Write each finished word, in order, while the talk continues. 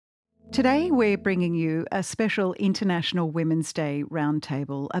Today, we're bringing you a special International Women's Day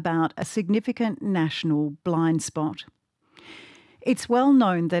roundtable about a significant national blind spot. It's well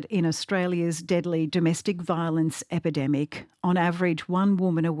known that in Australia's deadly domestic violence epidemic, on average, one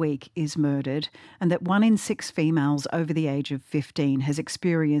woman a week is murdered, and that 1 in 6 females over the age of 15 has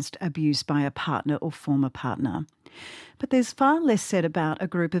experienced abuse by a partner or former partner. But there's far less said about a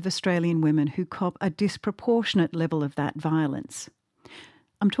group of Australian women who cop a disproportionate level of that violence.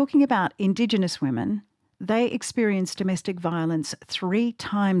 I'm talking about Indigenous women. They experience domestic violence 3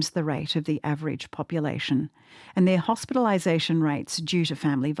 times the rate of the average population, and their hospitalisation rates due to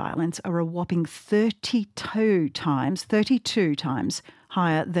family violence are a whopping 32 times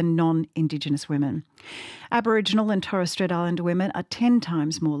higher than non-Indigenous women. Aboriginal and Torres Strait Islander women are 10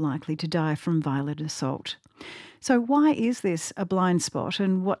 times more likely to die from violent assault. So why is this a blind spot,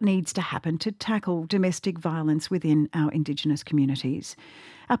 and what needs to happen to tackle domestic violence within our Indigenous communities?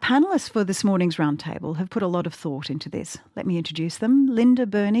 Our panellists for this morning's roundtable have put a lot of thought into this. Let me introduce them. Linda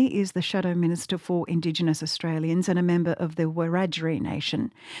Burney is the Shadow Minister for Indigenous Australians and a member of the Wiradjuri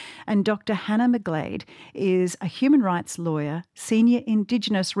Nation. And Dr Hannah McGlade is a human rights lawyer, Senior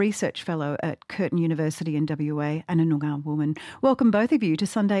Indigenous Research Fellow at Curtin University in WA, and a Noongar woman. Welcome both of you to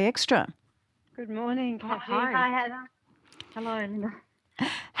Sunday Extra. Good morning, Cathy. Hi, Hannah. Hello, Linda.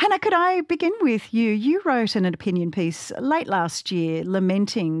 Hannah, could I begin with you? You wrote an opinion piece late last year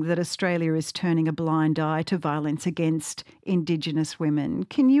lamenting that Australia is turning a blind eye to violence against Indigenous women.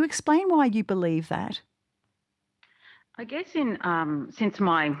 Can you explain why you believe that? I guess since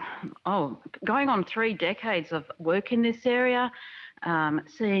my going on 3 decades of work in this area,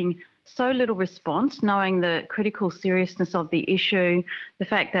 seeing so little response, knowing the critical seriousness of the issue, the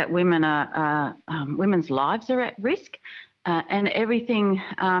fact that women's lives are at risk, and everything,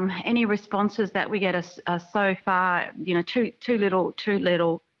 any responses that we get are so far, too little, too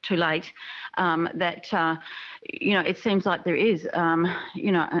late, that, it seems like there is,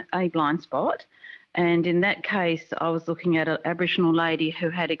 a blind spot. And in that case, I was looking at an Aboriginal lady who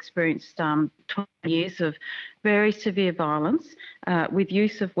had experienced 20 years of very severe violence with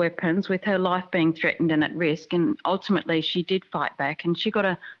use of weapons, with her life being threatened and at risk. And ultimately, she did fight back, and she got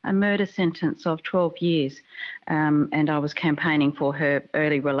a murder sentence of 12 years. And I was campaigning for her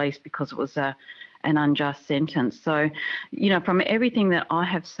early release because it was an unjust sentence. So, from everything that I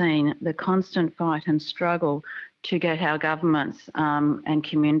have seen, the constant fight and struggle to get our governments and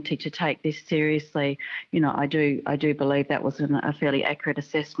community to take this seriously, I do believe that was a fairly accurate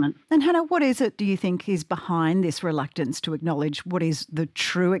assessment. And Hannah, what is it, do you think, is behind this reluctance to acknowledge what is the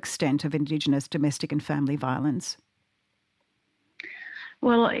true extent of Indigenous domestic and family violence?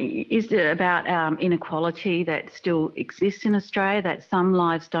 Well, is it about inequality that still exists in Australia, that some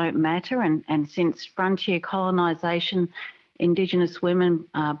lives don't matter? And since frontier colonisation, Indigenous women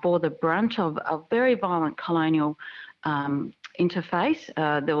bore the brunt of a very violent colonial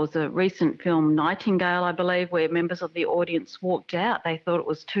interface. There was a recent film, Nightingale, I believe, where members of the audience walked out. They thought it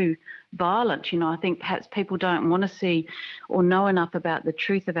was too violent. I think perhaps people don't want to see or know enough about the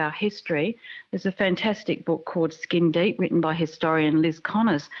truth of our history. There's a fantastic book called Skin Deep, written by historian Liz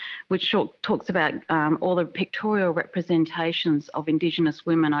Connors, which talks about all the pictorial representations of Indigenous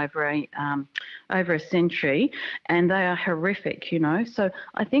women over a century, and they are horrific, So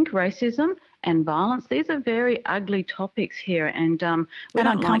I think racism and violence, these are very ugly topics here, and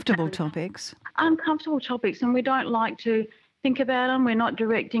uncomfortable topics. Uncomfortable topics, and we don't like to think about them. We're not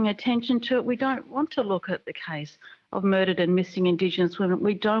directing attention to it. We don't want to look at the case of murdered and missing Indigenous women.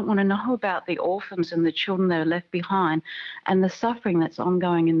 We don't want to know about the orphans and the children that are left behind and the suffering that's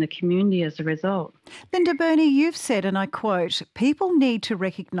ongoing in the community as a result. Linda Burney, you've said, and I quote, "People need to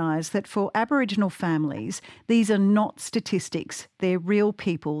recognise that for Aboriginal families, these are not statistics. They're real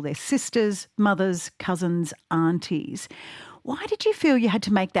people. They're sisters, mothers, cousins, aunties." Why did you feel you had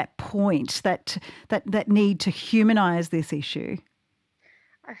to make that point, that need to humanise this issue?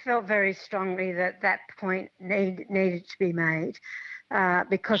 I felt very strongly that point needed to be made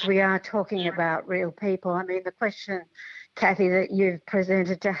because we are talking about real people. I mean, the question, Cathy, that you've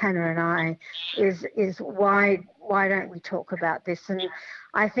presented to Hannah and I is why don't we talk about this? And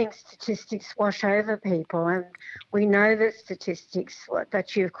I think statistics wash over people, and we know that statistics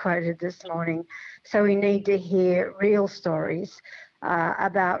that you've quoted this morning. So we need to hear real stories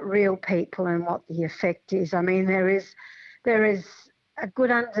about real people and what the effect is. I mean, there is a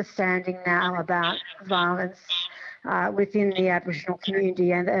good understanding now about violence within the Aboriginal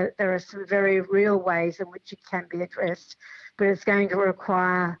community, and there are some very real ways in which it can be addressed, but it's going to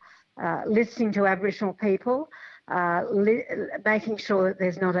require listening to Aboriginal people, making sure that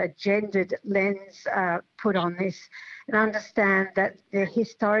there's not a gendered lens put on this, and understand that the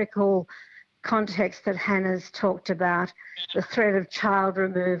historical context that Hannah's talked about, the threat of child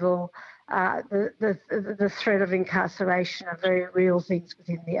removal, the threat of incarceration are very real things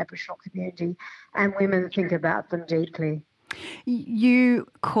within the Aboriginal community, and women think about them deeply. You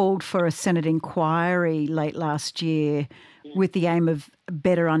called for a Senate inquiry late last year with the aim of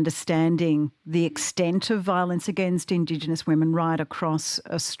better understanding the extent of violence against Indigenous women right across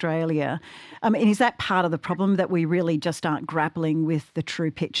Australia. And is that part of the problem, that we really just aren't grappling with the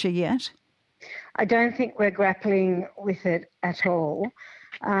true picture yet? I don't think we're grappling with it at all.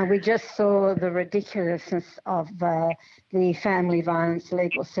 We just saw the ridiculousness of the Family Violence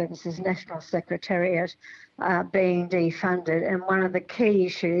Legal Services National Secretariat being defunded. And one of the key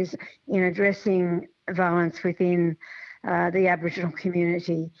issues in addressing violence within the Aboriginal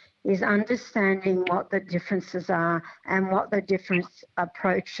community is understanding what the differences are and what the different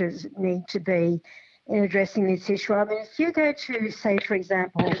approaches need to be in addressing this issue. I mean, if you go to, say, for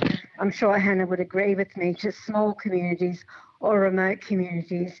example, I'm sure Hannah would agree with me, to small communities or remote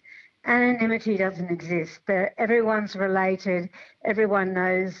communities, anonymity doesn't exist. Everyone's related, everyone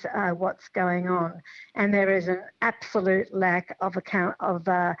knows what's going on, and there is an absolute lack of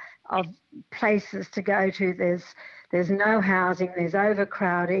places to go to. There's no housing, there's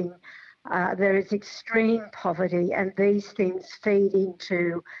overcrowding, there is extreme poverty, and these things feed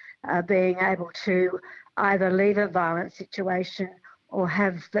into being able to either leave a violent situation or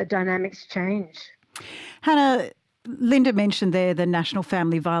have the dynamics change. Hannah, Linda mentioned there the National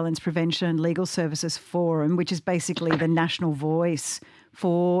Family Violence Prevention and Legal Services Forum, which is basically the national voice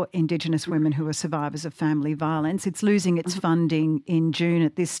for Indigenous women who are survivors of family violence. It's losing its funding in June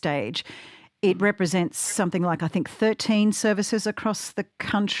at this stage. It represents something like, I think, 13 services across the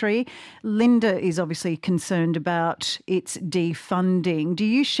country. Linda is obviously concerned about its defunding. Do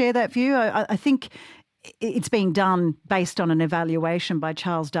you share that view? I think it's being done based on an evaluation by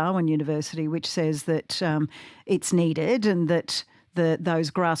Charles Darwin University, which says that it's needed and that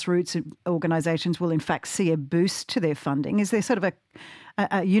those grassroots organisations will in fact see a boost to their funding. Is there sort of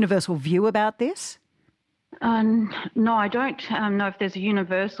a universal view about this? No, I don't know if there's a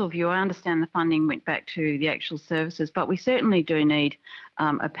universal view. I understand the funding went back to the actual services, but we certainly do need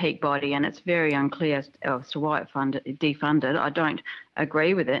a peak body, and it's very unclear as to why it defunded. I don't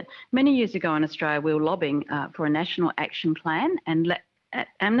agree with it. Many years ago in Australia, we were lobbying for a national action plan, and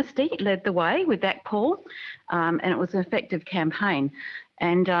Amnesty led the way with that call, and it was an effective campaign.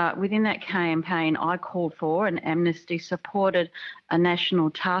 And within that campaign, I called for, and Amnesty supported, a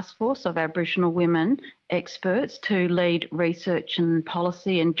national task force of Aboriginal women experts to lead research and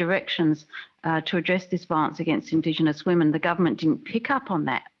policy and directions to address this violence against Indigenous women. The government didn't pick up on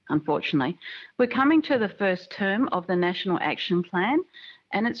that, unfortunately. We're coming to the first term of the National Action Plan,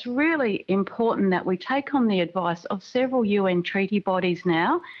 and it's really important that we take on the advice of several UN treaty bodies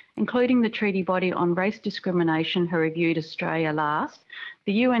now, including the Treaty Body on Race Discrimination, who reviewed Australia last,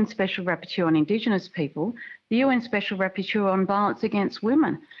 the UN Special Rapporteur on Indigenous People, the UN Special Rapporteur on Violence Against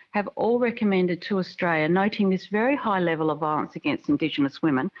Women, have all recommended to Australia, noting this very high level of violence against Indigenous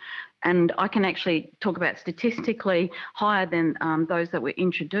women. And I can actually talk about statistically higher than those that were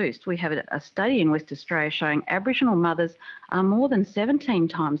introduced. We have a study in West Australia showing Aboriginal mothers are more than 17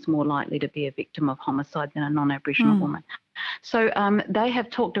 times more likely to be a victim of homicide than a non-Aboriginal woman. So they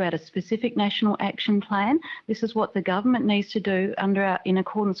have talked about a specific national action plan. This is what the government needs to do in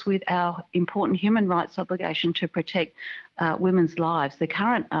accordance with our important human rights obligation to protect women's lives. The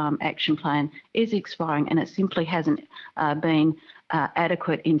current action plan is expiring, and it simply hasn't been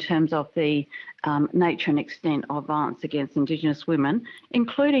adequate in terms of the nature and extent of violence against Indigenous women,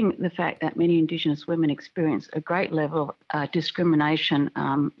 including the fact that many Indigenous women experience a great level of discrimination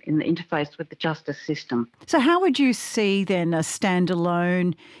in the interface with the justice system. So how would you see then a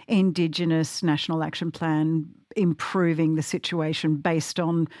standalone Indigenous National Action Plan improving the situation based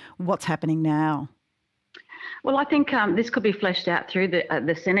on what's happening now? Well, I think this could be fleshed out through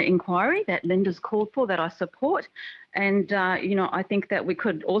the Senate inquiry that Linda's called for, that I support. And, I think that we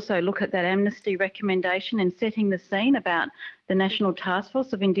could also look at that Amnesty recommendation in setting the scene about the National Task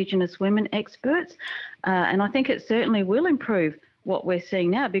Force of Indigenous Women experts. And I think it certainly will improve what we're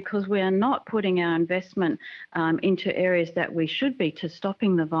seeing now, because we are not putting our investment into areas that we should be to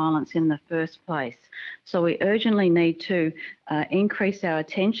stopping the violence in the first place. So we urgently need to increase our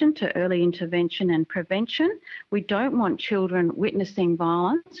attention to early intervention and prevention. We don't want children witnessing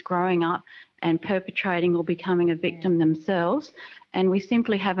violence growing up and perpetrating or becoming a victim themselves. And we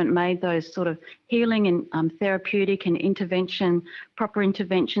simply haven't made those sort of healing and therapeutic and proper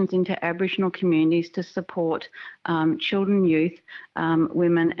interventions into Aboriginal communities to support children, youth,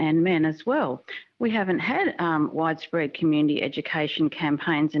 women and men as well. We haven't had widespread community education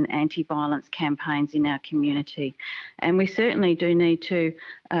campaigns and anti-violence campaigns in our community. And we certainly do need to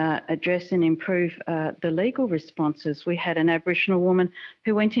address and improve the legal responses. We had an Aboriginal woman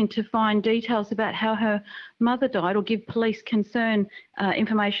who went in to find details about how her mother died, or give police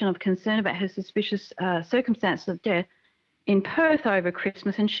information of concern about her suspicious circumstances of death in Perth over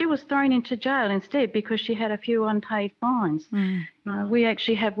Christmas, and she was thrown into jail instead because she had a few unpaid fines. We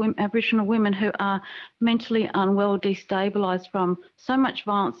actually have Aboriginal women who are mentally unwell, destabilised from so much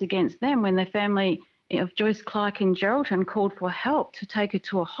violence against them. When their family of Joyce Clark in Geraldton called for help to take her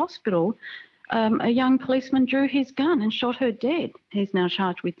to a hospital, a young policeman drew his gun and shot her dead. He's now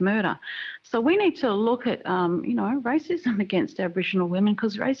charged with murder. So we need to look at, racism against Aboriginal women,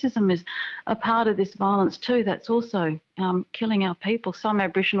 because racism is a part of this violence too that's also killing our people. Some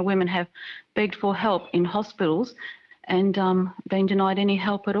Aboriginal women have begged for help in hospitals and been denied any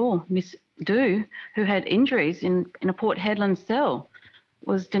help at all. Miss Doo, who had injuries in a Port Hedland cell,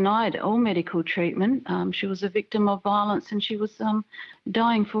 was denied all medical treatment. She was a victim of violence, and she was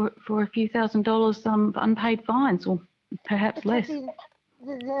dying for a few $1,000s unpaid fines, or perhaps less.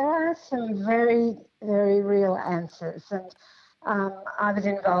 There are some very, very real answers. And I was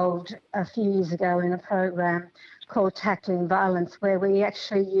involved a few years ago in a program called Tackling Violence, where we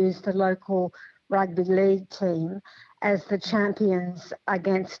actually used the local rugby league team as the champions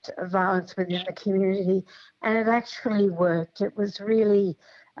against violence within the community, and it actually worked. It was really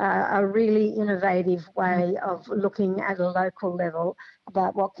a really innovative way of looking at a local level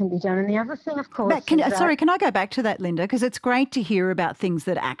about what can be done. And the other thing, of course, can I go back to that, Linda? Because it's great to hear about things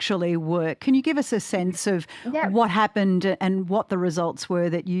that actually work. Can you give us a sense of what happened and what the results were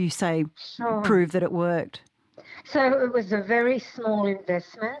that you say prove that it worked? So it was a very small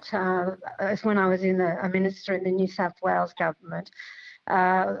investment. When I was a minister in the New South Wales government,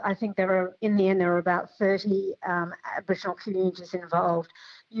 I think in the end there were about 30 Aboriginal communities involved.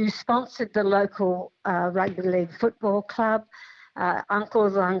 You sponsored the local rugby league football club.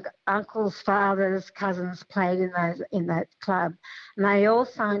 Uncles, fathers, cousins played in that club, and they all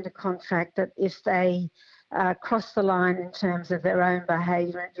signed a contract that if they crossed the line in terms of their own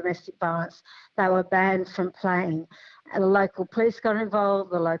behaviour and domestic violence, they were banned from playing. And the local police got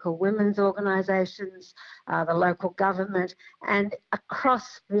involved, the local women's organisations, the local government, and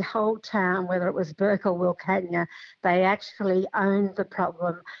across the whole town, whether it was Burke or Wilcannia, they actually owned the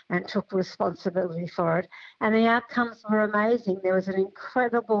problem and took responsibility for it. And the outcomes were amazing. There was an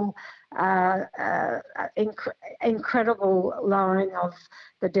incredible lowering of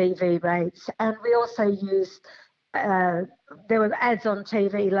the DV rates. And we also used, there were ads on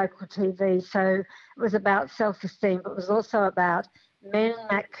TV, local TV, so it was about self-esteem, but it was also about men in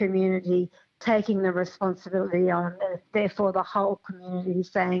that community taking the responsibility on, therefore the whole community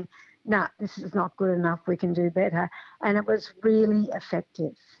saying, no, this is not good enough, we can do better. And it was really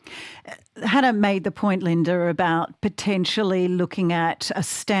effective. Hannah made the point, Linda, about potentially looking at a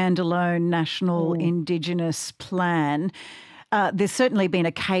standalone national Indigenous plan. There's certainly been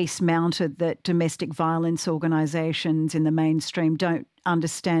a case mounted that domestic violence organisations in the mainstream don't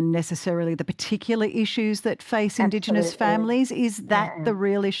understand necessarily the particular issues that face Indigenous families. Is that the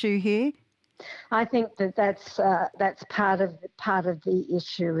real issue here? I think that's part of the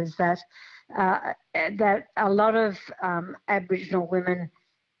issue, is that a lot of Aboriginal women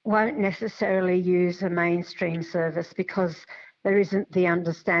won't necessarily use a mainstream service because there isn't the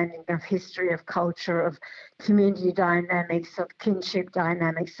understanding of history, of culture, of community dynamics, of kinship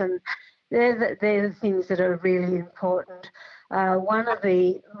dynamics, and they're the things that are really important. One of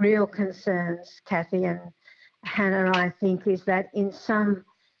the real concerns, Cathy and Hannah and I think, is that in some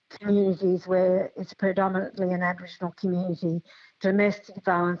communities where it's predominantly an Aboriginal community, domestic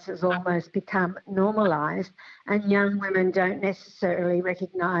violence has almost become normalised, and young women don't necessarily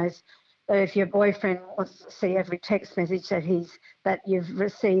recognise that if your boyfriend wants to see every text message that you've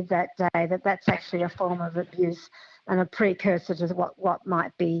received that day, that's actually a form of abuse and a precursor to what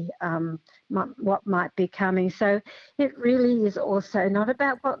might be coming. So it really is also not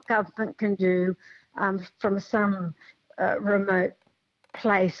about what government can do from some remote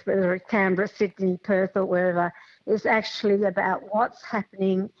place, whether it's Canberra, Sydney, Perth or wherever. It's actually about what's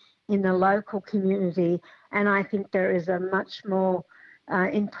happening in the local community, and I think there is a much more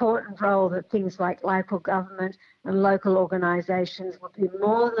important role that things like local government and local organisations would be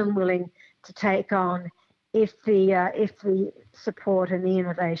more than willing to take on if the support and the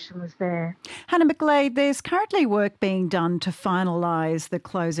innovation was there. Hannah McGlade, there's currently work being done to finalise the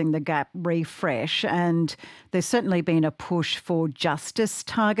Closing the Gap refresh, and there's certainly been a push for justice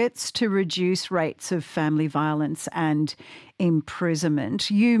targets to reduce rates of family violence and imprisonment.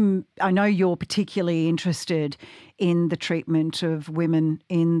 I know you're particularly interested in the treatment of women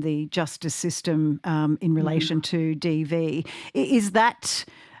in the justice system in relation to DV. Is that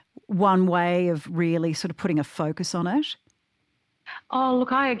one way of really sort of putting a focus on it? Oh,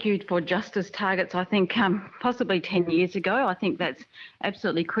 look, I argued for justice targets, I think, possibly 10 years ago. I think that's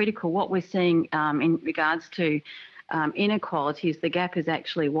absolutely critical. What we're seeing in regards to inequality is the gap is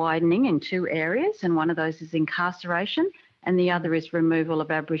actually widening in two areas, and one of those is incarceration and the other is removal of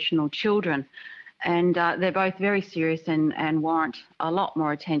Aboriginal children. And they're both very serious and warrant a lot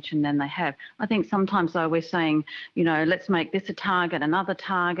more attention than they have. I think sometimes, though, we're saying, let's make this a target, another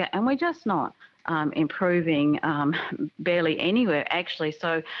target, and we're just not improving barely anywhere, actually.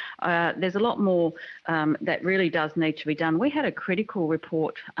 So there's a lot more that really does need to be done. We had a critical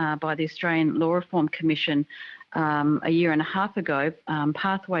report by the Australian Law Reform Commission a year and a half ago,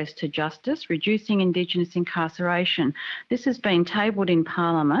 Pathways to Justice, Reducing Indigenous Incarceration. This has been tabled in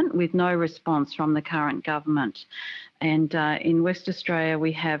Parliament with no response from the current government. And in West Australia,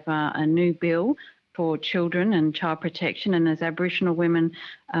 we have a new bill for children and child protection. And as Aboriginal women,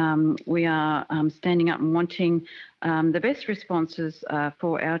 we are standing up and wanting the best responses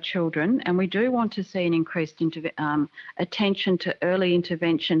for our children. And we do want to see an increased attention to early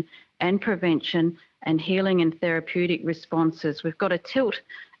intervention and prevention and healing and therapeutic responses. We've got to tilt,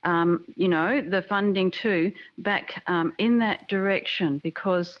 the funding too back in that direction,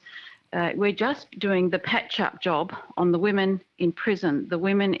 because we're just doing the patch-up job on the women in prison, the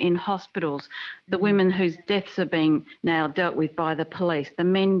women in hospitals, the women whose deaths are being now dealt with by the police, the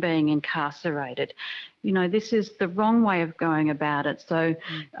men being incarcerated. This is the wrong way of going about it. So,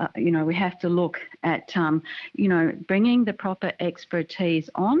 we have to look at, bringing the proper expertise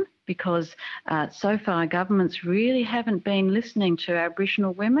on, because so far governments really haven't been listening to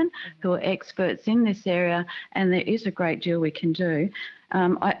Aboriginal women who are experts in this area, and there is a great deal we can do.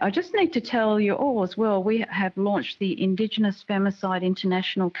 I just need to tell you all as well, we have launched the Indigenous Femicide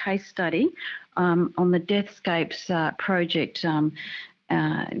International Case Study on the Deathscapes project,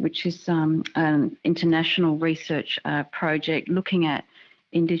 which is an international research project looking at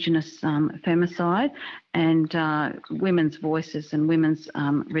Indigenous femicide and women's voices and women's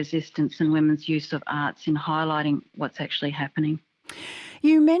resistance and women's use of arts in highlighting what's actually happening.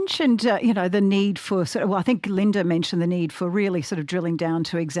 You mentioned, the need for I think Linda mentioned the need for really sort of drilling down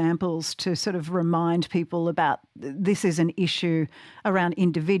to examples to sort of remind people about this is an issue around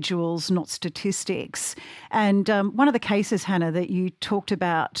individuals, not statistics. And one of the cases, Hannah, that you talked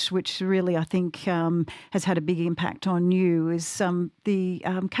about, which really I think has had a big impact on you, is the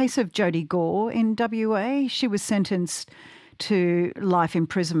case of Jodie Gore in WA. She was sentenced to life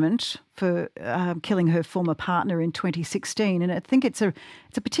imprisonment for killing her former partner in 2016. And I think it's a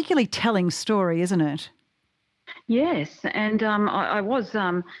particularly telling story, isn't it? Yes, and it was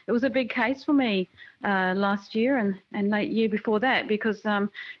a big case for me last year and late year before that, because,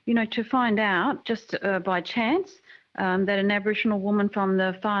 to find out just by chance that an Aboriginal woman from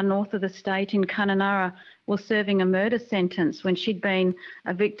the far north of the state in Kununurra was serving a murder sentence when she'd been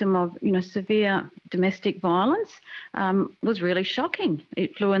a victim of, severe domestic violence was really shocking.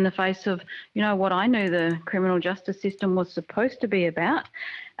 It flew in the face of, what I knew the criminal justice system was supposed to be about.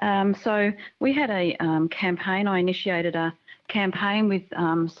 So we had a campaign. I initiated a campaign with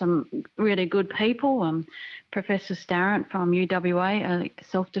some really good people, Professor Starrett from UWA, a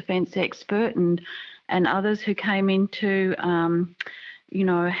self-defence expert, and others who came in to,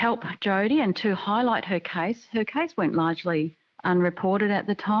 help Jodie and to highlight her case. Her case went largely unreported at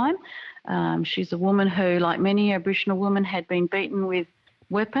the time. She's a woman who, like many Aboriginal women, had been beaten with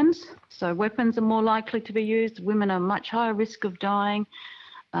weapons. So weapons are more likely to be used. Women are much higher risk of dying.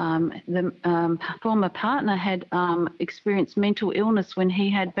 The former partner had experienced mental illness when he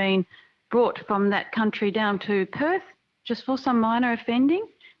had been brought from that country down to Perth just for some minor offending.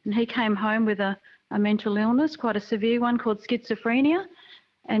 And he came home with a mental illness, quite a severe one, called schizophrenia.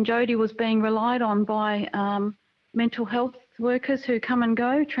 And Jodie was being relied on by mental health workers who come and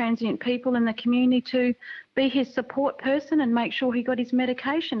go, transient people in the community, to be his support person and make sure he got his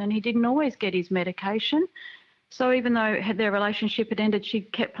medication. And he didn't always get his medication. So even though their relationship had ended, she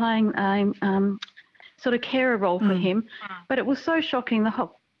kept playing a sort of carer role for him. But it was so shocking, the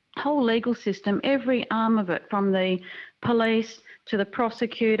whole legal system, every arm of it, from the police to the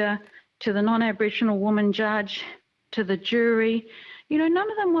prosecutor to the non-Aboriginal woman judge to the jury,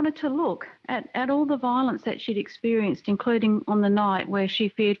 none of them wanted to look at all the violence that she'd experienced, including on the night where she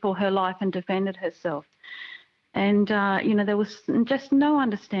feared for her life and defended herself. And, there was just no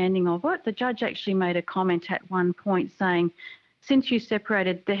understanding of it. The judge actually made a comment at one point saying, since you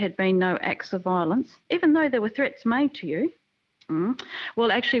separated, there had been no acts of violence, even though there were threats made to you.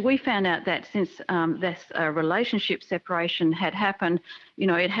 Well, actually, we found out that since this relationship separation had happened,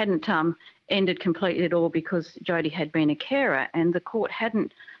 it hadn't ended completely at all because Jodie had been a carer, and the court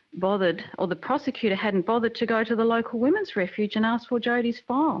hadn't bothered, or the prosecutor hadn't bothered to go to the local women's refuge and ask for Jodie's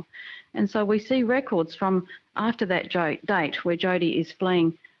file. And so we see records from after that date where Jodie is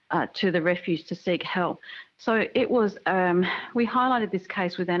fleeing to the refuge to seek help. So it was, we highlighted this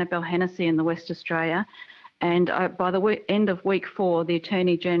case with Annabelle Hennessy in the West Australia, and by the end of week 4, the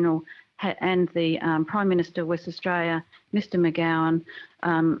Attorney General and the Prime Minister of West Australia, Mr McGowan,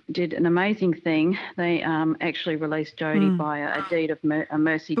 did an amazing thing. They actually released Jodie by a deed of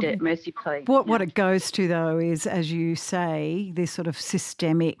mercy plea. What it goes to, though, is, as you say, this sort of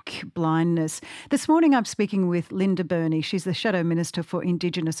systemic blindness. This morning I'm speaking with Linda Burney. She's the Shadow Minister for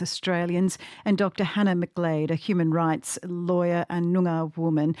Indigenous Australians, and Dr Hannah McGlade, a human rights lawyer and Noongar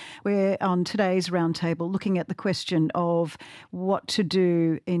woman. We're on today's roundtable looking at the question of what to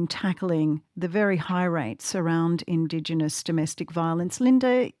do in tackling the very high rates around Indigenous domestic violence.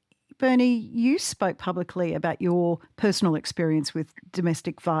 Linda, Burney, you spoke publicly about your personal experience with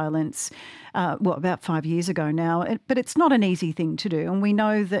domestic violence, about 5 years ago now, but it's not an easy thing to do. And we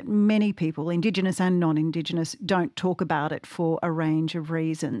know that many people, Indigenous and non-Indigenous, don't talk about it for a range of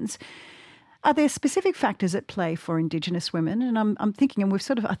reasons. Are there specific factors at play for Indigenous women? And I'm thinking, and we've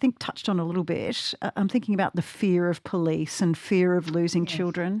sort of, I think, touched on a little bit, I'm thinking about the fear of police and fear of losing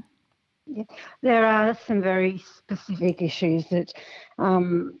children. Yeah. There are some very specific issues that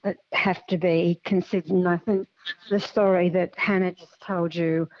that have to be considered, and I think the story that Hannah just told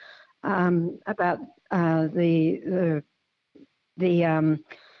you about the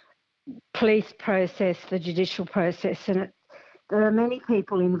police process, the judicial process, and there are many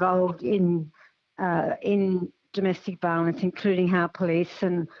people involved in domestic violence, including how police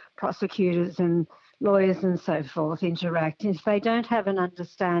and prosecutors and lawyers and so forth interact. If they don't have an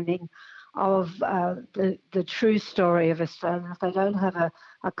understanding of the true story of Australia, if they don't have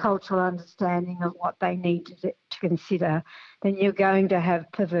a cultural understanding of what they need to consider, then you're going to have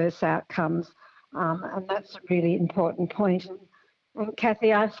perverse outcomes. And that's a really important point. And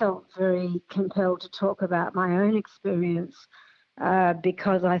Cathy, I felt very compelled to talk about my own experience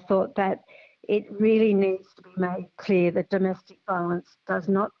because I thought that it really needs to be made clear that domestic violence does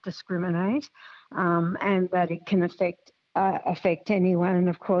not discriminate and that it can affect anyone. And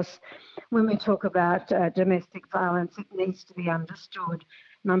of course, when we talk about domestic violence, it needs to be understood.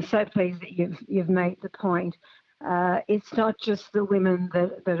 And I'm so pleased that you've made the point. It's not just the women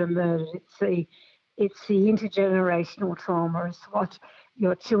that are murdered. It's the intergenerational trauma. It's what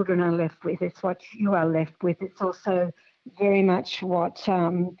your children are left with. It's what you are left with. It's also very much what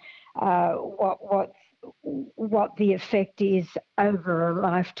the effect is over a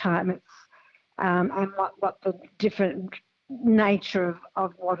lifetime. It's and what the different nature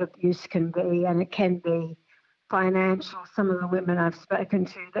of what abuse can be, and it can be financial. Some of the women I've spoken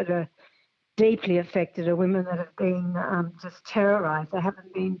to that are deeply affected are women that have been just terrorised. They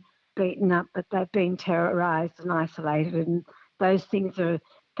haven't been beaten up, but they've been terrorised and isolated, and those things are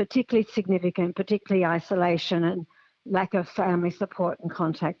particularly significant, particularly isolation and lack of family support and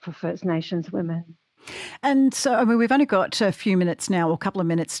contact for First Nations women. And so, I mean, we've only got a few minutes now, or a couple of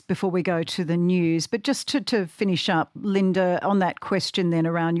minutes before we go to the news. But just to finish up, Linda, on that question then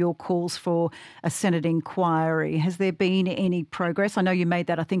around your calls for a Senate inquiry, has there been any progress? I know you made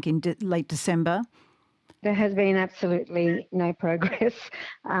that, I think, in late December. There has been absolutely no progress.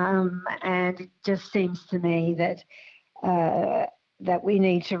 And it just seems to me that that we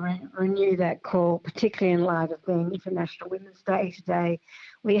need to renew that call, particularly in light of being International Women's Day today.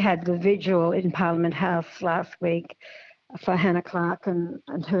 We had the vigil in Parliament House last week for Hannah Clark and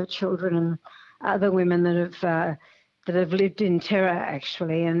her children and other women that have lived in terror,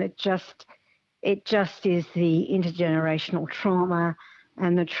 actually, and it just is the intergenerational trauma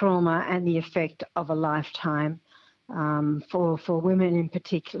and the effect of a lifetime for women in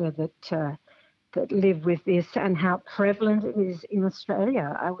particular that live with this, and how prevalent it is in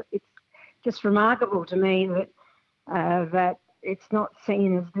Australia. It's just remarkable to me that it's not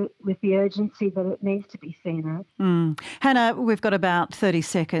seen as with the urgency that it needs to be seen as. Hannah, we've got about 30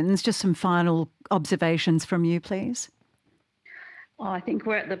 seconds. Just some final observations from you, please. Oh, I think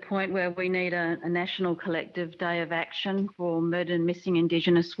we're at the point where we need a national collective day of action for murdered and missing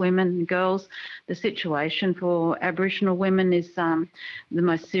Indigenous women and girls. The situation for Aboriginal women is the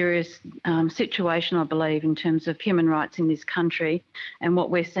most serious situation, I believe, in terms of human rights in this country. And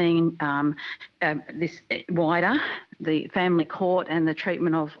what we're seeing this wider, the family court and the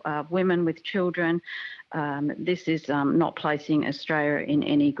treatment of women with children, this is not placing Australia in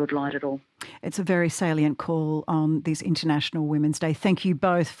any good light at all. It's a very salient call on this International Women's Day. Thank you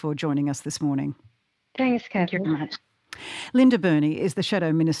both for joining us this morning. Thanks, Cathy. Thank you very much. Linda Burney is the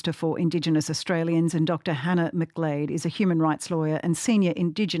Shadow Minister for Indigenous Australians, and Dr Hannah McGlade is a human rights lawyer and Senior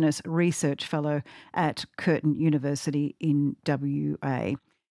Indigenous Research Fellow at Curtin University in WA.